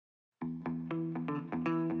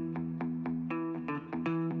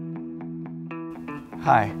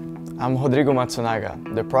Hi, I'm Rodrigo Matsunaga,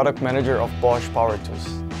 the product manager of Bosch Power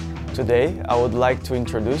Tools. Today, I would like to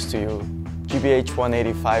introduce to you Gbh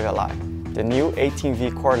 185 Li, the new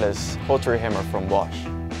 18V cordless rotary hammer from Bosch.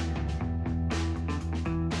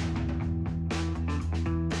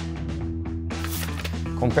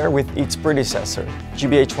 Compared with its predecessor,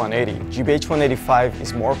 Gbh 180, Gbh 185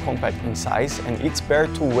 is more compact in size and its bare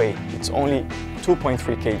tool weight is only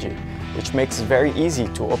 2.3 kg, which makes it very easy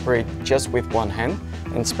to operate just with one hand,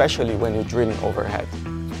 and especially when you're drilling overhead.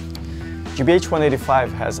 Gbh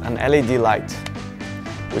 185 has an LED light,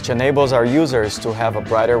 which enables our users to have a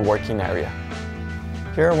brighter working area.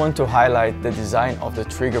 Here I want to highlight the design of the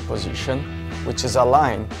trigger position, which is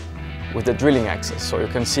aligned with the drilling axis, so you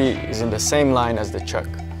can see it's in the same line as the chuck.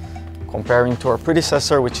 Comparing to our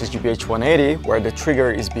predecessor, which is Gbh 180, where the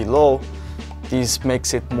trigger is below, this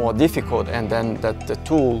makes it more difficult, and then that the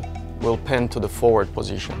tool will pen to the forward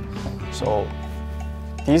position. So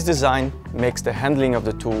this design makes the handling of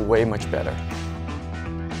the tool way much better.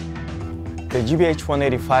 The Gbh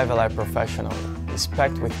 185 Li Professional is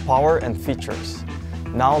packed with power and features.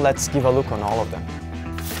 Now let's give a look on all of them.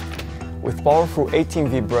 With powerful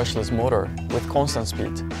 18V brushless motor with constant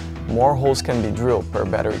speed, more holes can be drilled per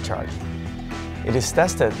battery charge. It is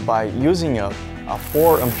tested by using up a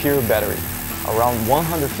 4 ampere battery. Around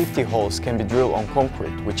 150 holes can be drilled on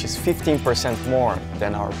concrete, which is 15% more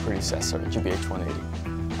than our predecessor, Gbh 180.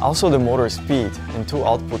 Also, the motor speed and tool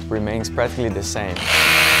output remains practically the same,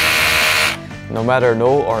 no matter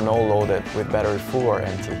no or no loaded with battery full or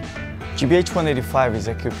empty. Gbh 185 is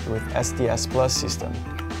equipped with SDS Plus system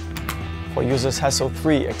for users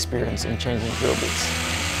hassle-free experience in changing drill bits.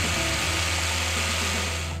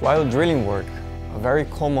 While drilling work, a very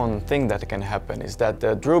common thing that can happen is that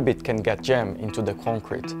the drill bit can get jammed into the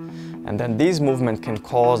concrete, and then this movement can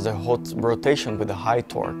cause the rotation with a high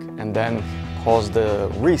torque and then cause the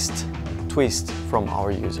wrist twist from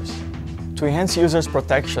our users. To enhance users'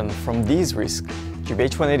 protection from these risks,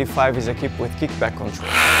 Gbh 185 is equipped with KickBack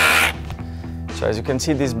Control. So as you can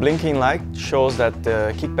see, this blinking light shows that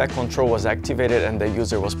the KickBack Control was activated and the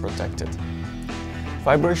user was protected.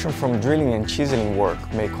 Vibration from drilling and chiseling work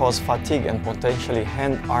may cause fatigue and potentially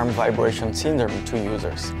hand-arm vibration syndrome to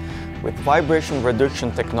users. With vibration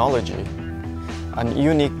reduction technology, a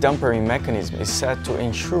unique dampering mechanism is set to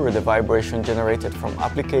ensure the vibration generated from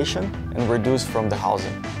application and reduced from the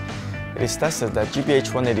housing. It is tested that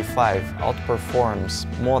Gbh 185 outperforms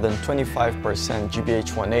more than 25% Gbh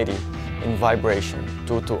 180 in vibration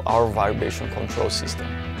due to our vibration control system.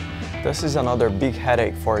 This is another big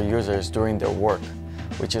headache for users during their work,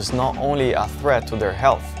 which is not only a threat to their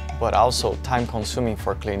health, but also time-consuming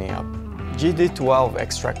for cleaning up. GD12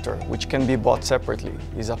 extractor, which can be bought separately,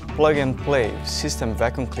 is a plug-and-play system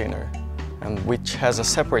vacuum cleaner and which has a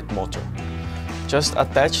separate motor. Just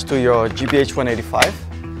attach to your Gbh 185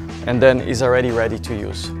 and then is already ready to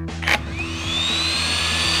use.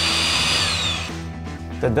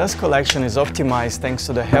 The dust collection is optimized thanks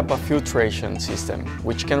to the HEPA filtration system,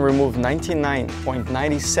 which can remove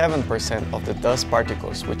 99.97% of the dust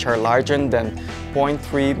particles, which are larger than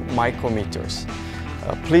 0.3 micrometers.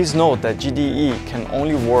 Please note that GDE can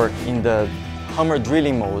only work in the hammer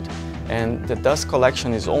drilling mode, and the dust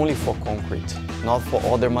collection is only for concrete, not for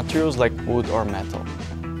other materials like wood or metal.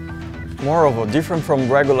 Moreover, different from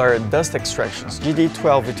regular dust extractions,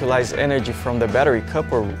 GD12 utilizes energy from the battery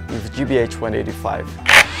coupled with Gbh 185.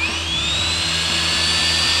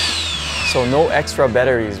 So no extra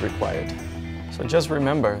battery is required. So just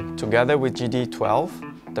remember, together with GD12,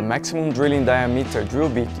 the maximum drilling diameter drill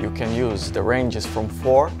bit you can use, the range is from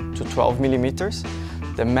 4 to 12 millimeters.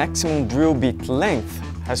 The maximum drill bit length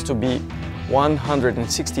has to be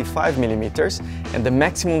 165 millimeters, and the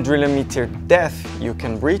maximum drill meter depth you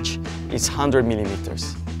can reach is 100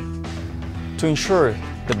 millimeters. To ensure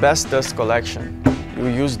the best dust collection, you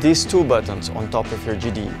use these two buttons on top of your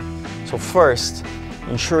GDE. So first,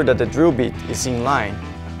 ensure that the drill bit is in line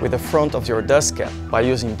with the front of your dust cap by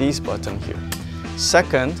using this button here.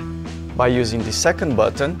 Second, by using the second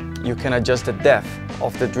button, you can adjust the depth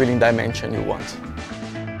of the drilling dimension you want.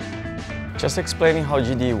 Just explaining how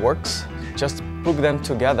GDE works, just plug them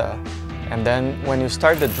together, and then when you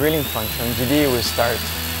start the drilling function, GDE will start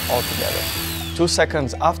altogether. 2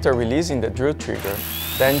 seconds after releasing the drill trigger,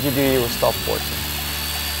 then GDE will stop working.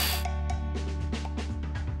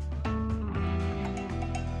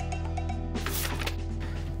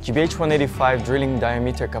 Gbh 185 drilling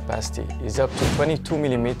diameter capacity is up to 22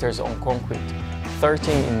 millimeters on concrete,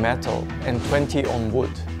 13 in metal, and 20 on wood,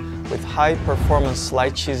 with high-performance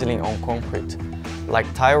slight chiseling on concrete,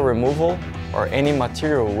 like tile removal or any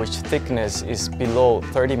material which thickness is below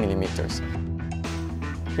 30 millimeters.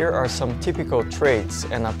 Here are some typical traits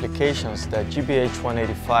and applications that GBH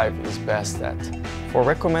 185 is best at. For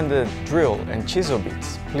recommended drill and chisel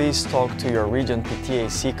bits, please talk to your region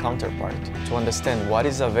PTAC counterpart to understand what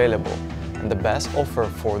is available and the best offer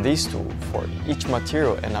for these two for each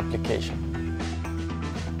material and application.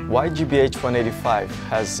 Why GBH 185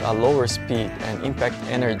 has a lower speed and impact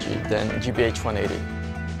energy than GBH 180?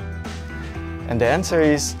 And the answer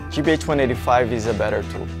is GBH 185 is a better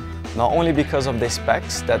tool. Not only because of the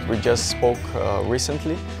specs that we just spoke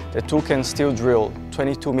recently, the tool can still drill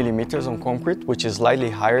 22 millimeters on concrete, which is slightly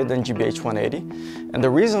higher than GBH 180. And the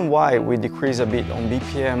reason why we decrease a bit on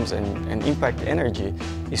BPMs and impact energy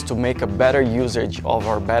is to make a better usage of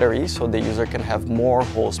our battery so the user can have more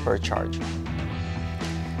holes per charge.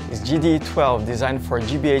 Is GDE 12 designed for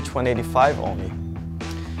GBH 185 only?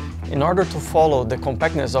 In order to follow the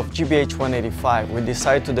compactness of GBH 185, we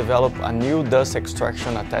decided to develop a new dust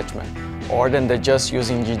extraction attachment, other than just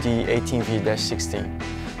using GDE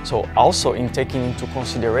 18V-16. So also in taking into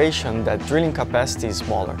consideration that drilling capacity is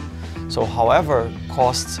smaller. So however,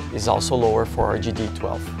 cost is also lower for our GDE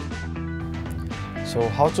 12. So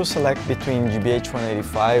how to select between GBH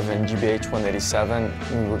 185 and GBH 187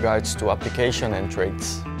 in regards to application and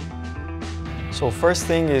traits? So first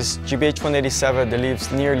thing is GBH 187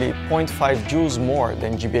 delivers nearly 0.5 joules more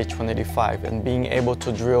than GBH 185 and being able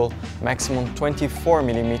to drill maximum 24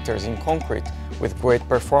 millimeters in concrete with great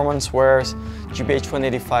performance, whereas GBH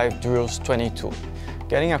 185 drills 22.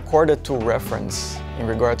 Getting a quarter 2 reference in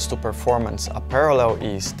regards to performance, a parallel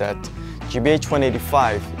is that GBH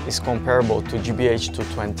 185 is comparable to GBH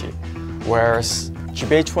 220, whereas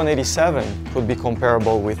GBH 187 could be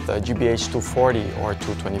comparable with GBH 240 or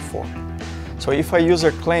 224. So if a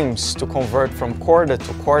user claims to convert from corded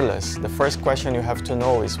to cordless, the first question you have to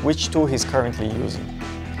know is which tool he's currently using.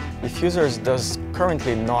 If users does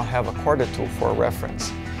currently not have a corded tool for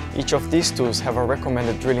reference, each of these tools have a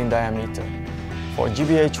recommended drilling diameter. For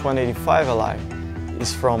GBH 185 Li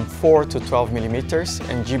is from 4 to 12 millimeters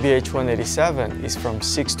and GBH 187 is from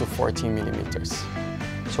 6 to 14 millimeters.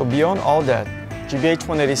 So beyond all that, GBH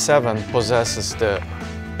 187 possesses the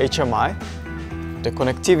HMI, the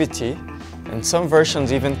connectivity, and some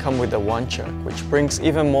versions even come with a one chuck, which brings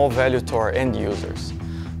even more value to our end users.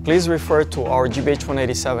 Please refer to our GBH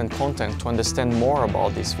 187 content to understand more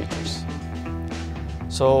about these features.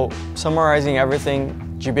 So, summarizing everything,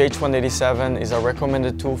 GBH 187 is a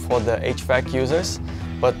recommended tool for the HVAC users,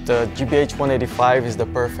 but the GBH 185 is the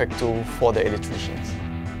perfect tool for the electricians.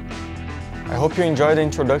 I hope you enjoyed the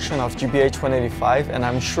introduction of GBH 185, and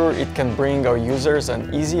I'm sure it can bring our users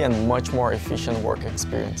an easy and much more efficient work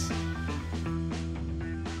experience.